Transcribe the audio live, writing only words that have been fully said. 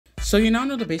So you now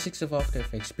know the basics of After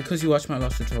Effects because you watched my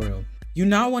last tutorial. You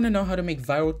now want to know how to make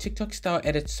viral TikTok style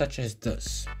edits such as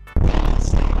this.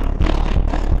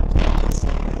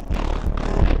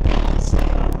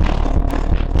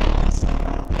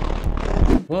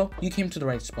 Well, you came to the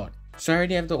right spot. So I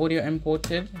already have the audio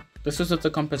imported. This is what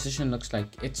the composition looks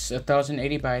like. It's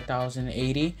 1080 by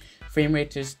 1080. Frame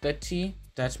rate is 30.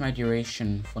 That's my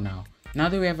duration for now. Now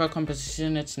that we have our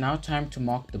composition, it's now time to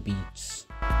mark the beats.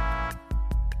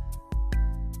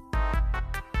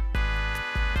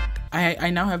 I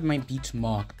now have my beats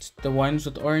marked. The ones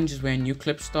with orange is where a new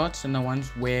clip starts, and the ones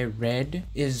where red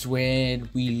is where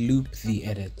we loop the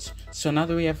edit. So now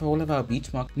that we have all of our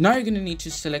beats marked, now you're going to need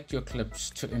to select your clips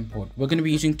to import. We're going to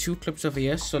be using 2 clips over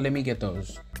here, so let me get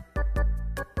those.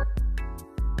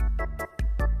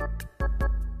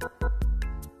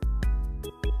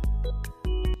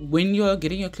 When you're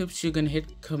getting your clips, you're going to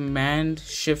hit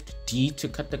Command-Shift-D to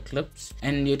cut the clips,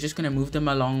 and you're just going to move them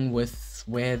along with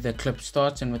where the clip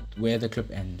starts and with where the clip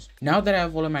ends. Now that I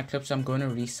have all of my clips, I'm going to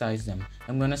resize them.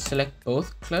 I'm going to select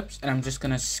both clips and I'm just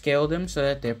going to scale them so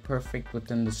that they're perfect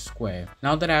within the square.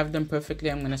 Now that I have them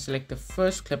perfectly, I'm going to select the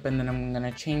first clip and then I'm going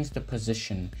to change the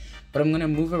position. But I'm going to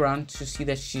move around to see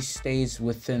that she stays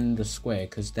within the square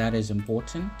because that is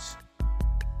important.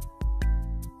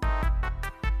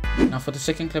 Now for the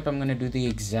second clip, I'm going to do the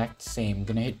exact same. I'm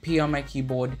going to hit P on my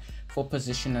keyboard for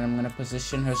position, and I'm going to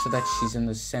position her so that she's in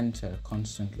the center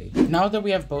constantly. Now that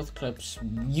we have both clips,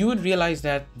 you would realize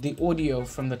that the audio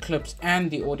from the clips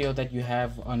and the audio that you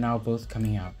have are now both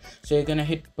coming out. So you're going to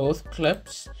hit both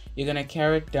clips, you're going to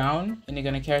carry it down, and you're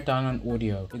going to carry it down on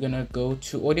audio. You're going to go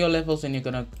to audio levels and you're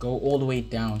going to go all the way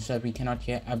down so that we cannot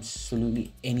hear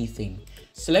absolutely anything.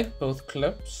 Select both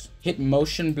clips, hit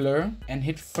motion blur, and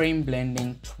hit frame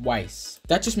blending twice.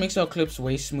 That just makes our clips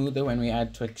way smoother when we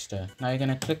add Twixtor. Now you're going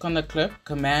to click on the clip,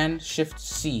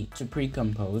 Command-Shift-C to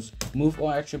pre-compose, move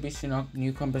all attributes to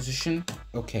new composition.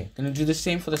 Okay, gonna do the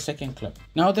same for the second clip.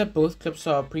 Now that both clips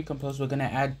are pre-composed, we're gonna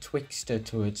add Twixtor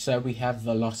to it so that we have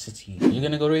velocity. You're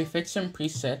gonna go to Effects and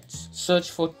Presets, search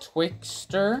for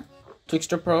Twixtor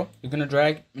Pro. You're gonna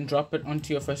drag and drop it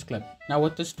onto your first clip. Now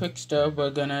with this Twixtor, we're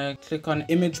gonna click on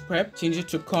Image Prep, change it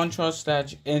to Contrast /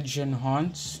 Edge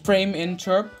Enhance, Frame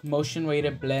Interp, Motion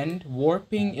Weighted Blend,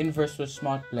 Warping Inverse with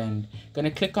Smart Blend.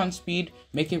 Gonna click on Speed,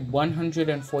 make it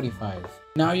 145.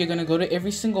 Now you're gonna go to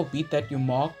every single beat that you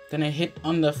mark. Gonna hit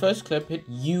on the first clip, hit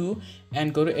U,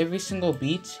 and go to every single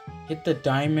beat, hit the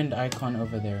diamond icon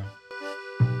over there.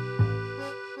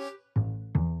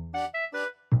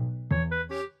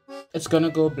 It's gonna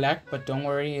go black, but don't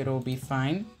worry, it'll be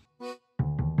fine.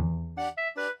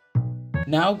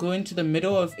 Now go into the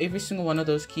middle of every single one of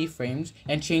those keyframes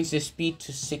and change the speed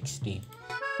to 60.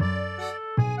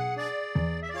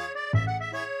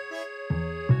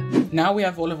 Now we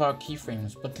have all of our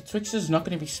keyframes, but the Twixtor is not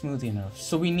going to be smooth enough.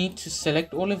 So we need to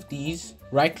select all of these,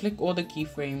 right click all the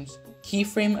keyframes,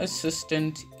 Keyframe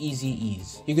Assistant, Easy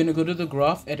Ease. You're going to go to the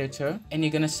graph editor and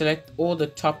you're going to select all the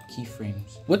top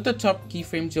keyframes. With the top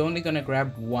keyframes, you're only going to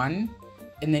grab one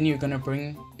and then you're going to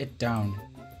bring it down.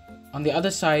 On the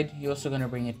other side, you're also going to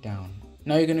bring it down.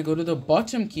 Now you're going to go to the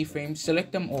bottom keyframe,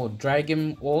 select them all, drag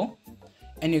them all,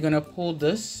 and you're going to pull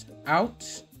this out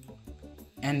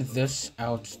and this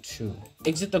out too.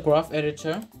 Exit the graph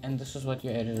editor and this is what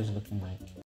your edit is looking like.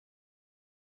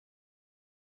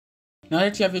 Now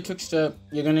that you have your Twixtor,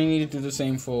 you're going to need to do the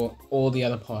same for all the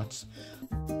other parts.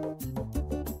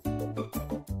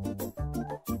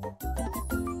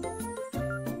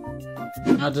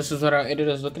 Now this is what our edit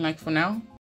is looking like for now.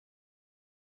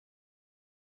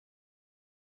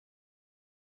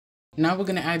 Now we're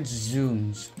going to add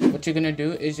zooms. What you're going to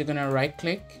do is you're going to right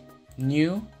click,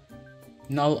 New,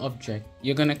 Null Object.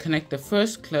 You're going to connect the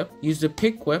first clip, use the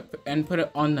pick whip and put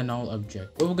it on the null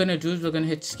object. What we're going to do is we're going to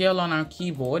hit scale on our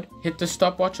keyboard, hit the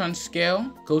stopwatch on scale,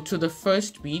 go to the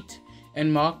first beat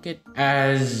and mark it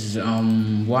as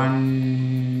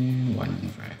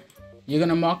 115. You're going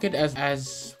to mark it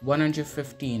as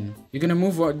 115. You're going to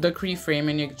move the keyframe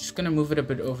and you're just going to move it a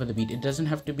bit over the beat. It doesn't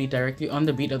have to be directly on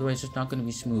the beat, otherwise it's not going to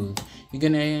be smooth. You're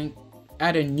going to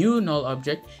add a new null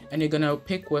object and you're going to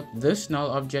pick with this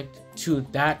null object to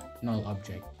that null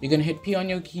object. You're going to hit P on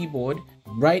your keyboard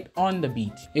right on the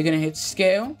beat. You're going to hit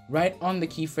scale right on the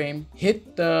keyframe,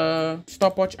 hit the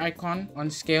stopwatch icon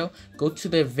on scale, go to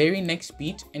the very next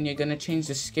beat and you're going to change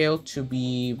the scale to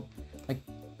be like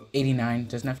 89.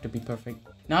 Doesn't have to be perfect.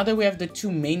 Now that we have the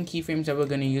 2 main keyframes that we're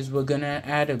going to use, we're going to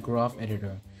add a graph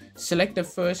editor. Select the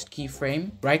first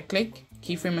keyframe, right click,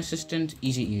 Keyframe Assistant,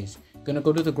 Easy Ease. Gonna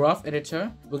go to the graph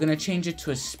editor. We're gonna change it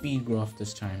to a speed graph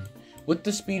this time. With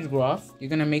the speed graph, you're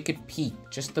gonna make it peak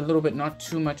just a little bit, not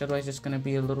too much, otherwise it's gonna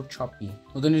be a little choppy.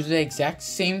 We're gonna do the exact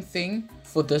same thing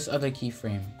for this other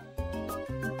keyframe.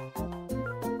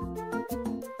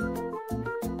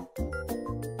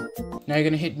 Now you're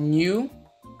gonna hit new,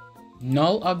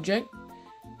 null object.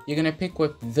 You're gonna pick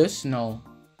with this null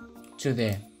to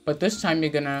there. But this time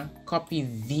you're gonna copy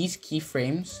these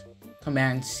keyframes,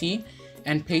 Command C,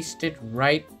 and paste it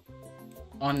right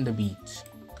on the beat.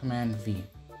 Command V.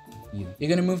 You're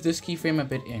gonna move this keyframe a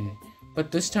bit in.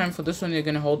 But this time for this one, you're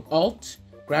gonna hold Alt,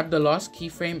 grab the last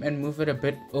keyframe and move it a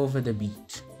bit over the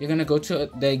beat. You're gonna go to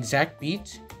the exact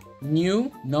beat,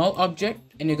 new, null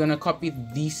object, and you're gonna copy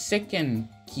the second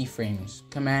keyframes.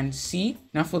 Command C.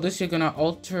 Now for this, you're gonna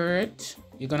alter it.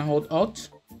 You're gonna hold Alt,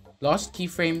 last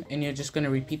keyframe, and you're just gonna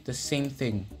repeat the same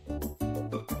thing.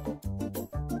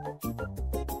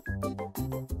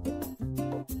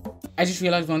 I just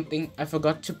realized one thing. I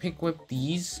forgot to pick whip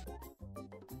these.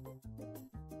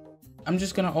 I'm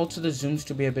just gonna alter the zooms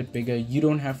to be a bit bigger. You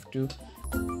don't have to.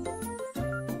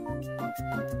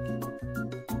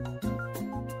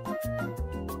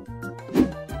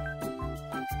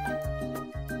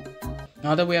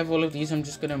 Now that we have all of these, I'm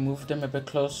just gonna move them a bit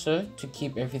closer to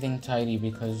keep everything tidy,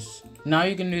 because now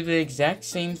you can do the exact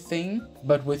same thing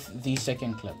but with the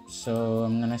second clip. So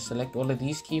I'm gonna select all of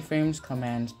these keyframes,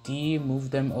 Command D,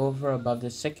 move them over above the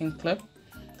second clip,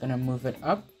 gonna move it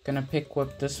up, gonna pick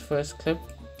up this first clip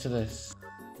to this.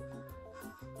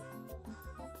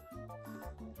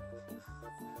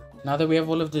 Now that we have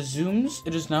all of the zooms,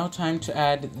 it is now time to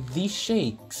add the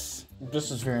shakes. This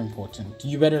is very important.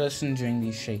 You better listen during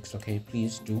these shakes, okay?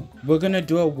 Please do. We're gonna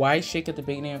do a Y shake at the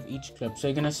beginning of each clip. So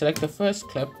you're gonna select the first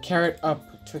clip, carry it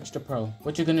up to Extra Pro.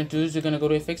 What you're gonna do is you're gonna go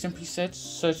to Effects and Presets,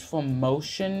 search for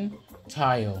Motion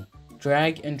Tile.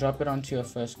 Drag and drop it onto your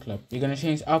first clip. You're gonna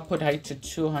change output height to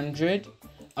 200,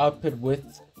 output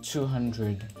width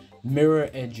 200, mirror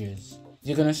edges.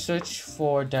 You're gonna search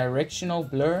for directional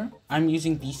blur. I'm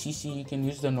using BCC, you can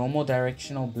use the normal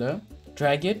directional blur.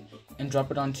 Drag it and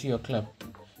drop it onto your clip.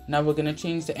 Now we're gonna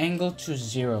change the angle to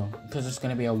 0 because it's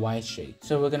gonna be a Y shape.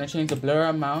 So we're gonna change the blur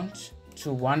amount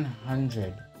to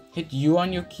 100. Hit U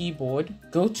on your keyboard.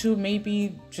 Go to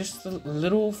maybe just the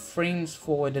little frames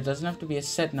forward. It doesn't have to be a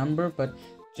set number, but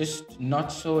just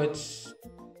not so it's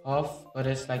half, but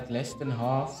it's like less than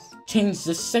half. Change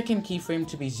the second keyframe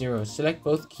to be 0. Select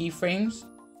both keyframes.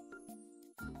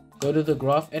 Go to the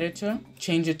graph editor.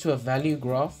 Change it to a value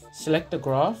graph. Select the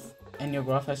graph, and your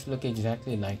graph has to look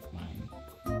exactly like mine.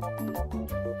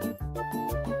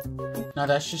 Now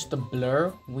that's just the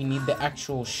blur. We need the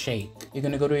actual shake. You're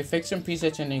gonna go to Effects and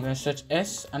Presets, and you're gonna search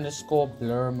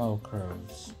S_blur mode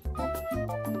curves.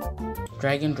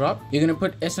 Drag and drop. You're gonna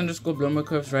put S_blur mode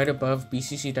curves right above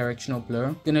BCC directional blur.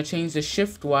 You're gonna change the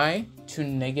Shift Y to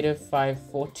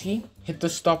 -540. Hit the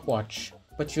stopwatch,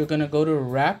 but you're gonna go to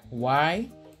Wrap Y,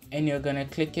 and you're gonna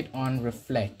click it on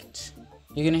Reflect.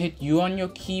 You're gonna hit U on your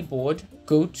keyboard,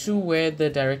 go to where the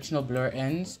directional blur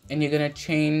ends, and you're gonna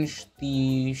change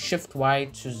the Shift Y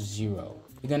to 0.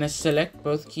 You're gonna select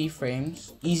both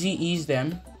keyframes, easy ease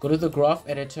them, go to the graph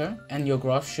editor, and your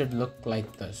graph should look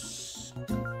like this.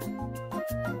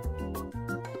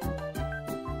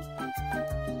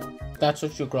 That's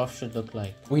what your graph should look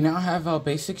like. We now have our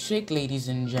basic shake, ladies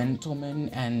and gentlemen,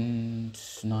 and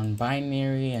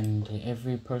non-binary, and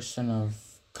every person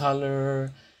of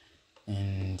color.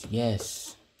 And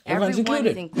yes, everyone's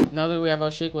included. Now that we have our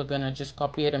shake, we're gonna just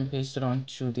copy it and paste it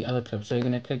onto the other clip. So you're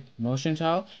gonna click Motion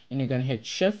Tile, and you're gonna hit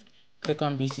Shift, click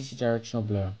on BCC Directional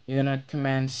Blur. You're gonna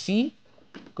Command C,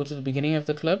 go to the beginning of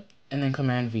the clip, and then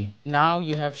Command V. Now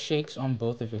you have shakes on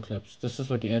both of your clips. This is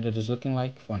what the edit is looking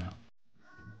like for now.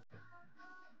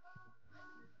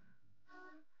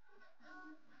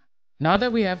 Now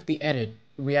that we have the edit,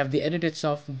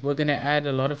 itself, we're gonna add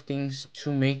a lot of things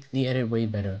to make the edit way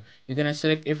better. You're gonna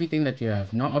select everything that you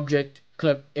have, no object,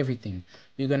 clip, everything.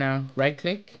 You're gonna right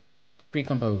click,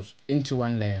 pre-compose into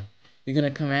one layer. You're gonna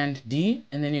Command D,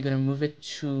 and then you're gonna move it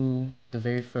to the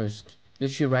very first,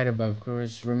 literally right above,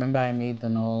 because remember I made the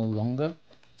null longer.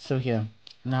 So here,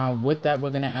 now with that,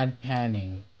 we're gonna add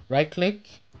panning. Right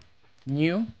click,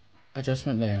 new,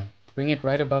 adjustment layer. Bring it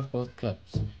right above both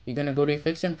clips. You're gonna go to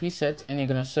Effects and Presets, and you're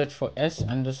gonna search for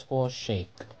S_shake.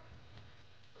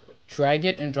 Drag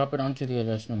it and drop it onto the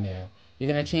adjustment layer. You're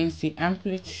gonna change the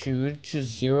amplitude to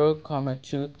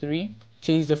 0,23.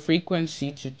 Change the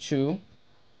frequency to 2.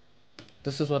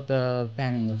 This is what the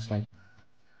panning looks like.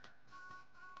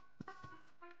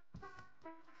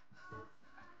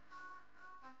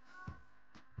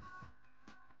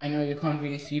 I know you can't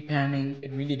really see panning.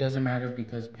 It really doesn't matter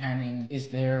because panning is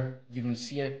there. You don't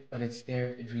see it, but it's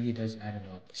there. It really does add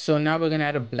a lot. So now we're gonna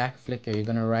add a black flicker. You're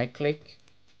gonna right click,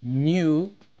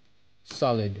 new,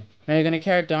 solid. Now you're gonna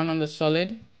carry it down on the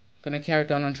solid. Gonna carry it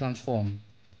down on transform.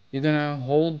 You're gonna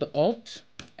hold the alt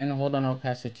and hold on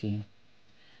opacity.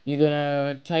 You're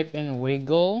gonna type in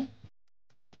wiggle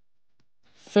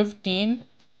 15,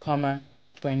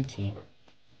 20.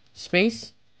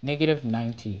 Space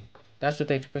 -90. That's what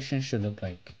the expression should look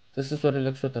like. This is what it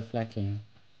looks with the flacking.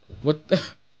 What the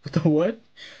with the what?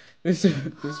 This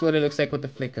is what it looks like with the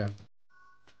flicker.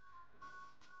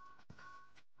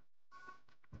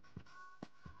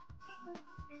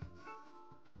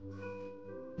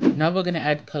 Now we're gonna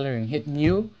add coloring. Hit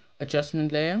new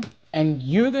adjustment layer, and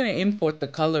you're gonna import the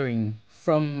coloring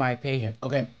from my payhip.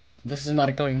 Okay. This is not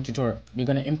a coloring tutorial. You're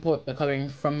gonna import the coloring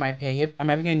from my payhip. I'm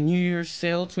having a New Year's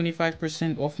sale,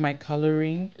 25% off my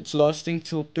coloring. It's lasting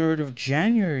till 3rd of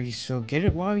January, so get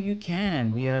it while you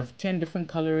can. We have 10 different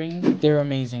coloring. They're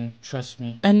amazing, trust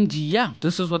me. And yeah,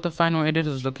 this is what the final edit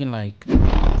is looking like.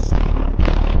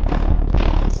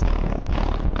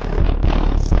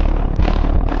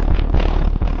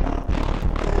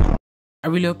 I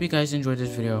really hope you guys enjoyed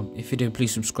this video. If you did,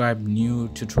 please subscribe. New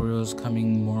tutorials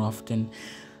coming more often.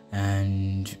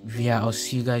 And yeah, I'll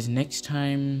see you guys next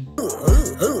time.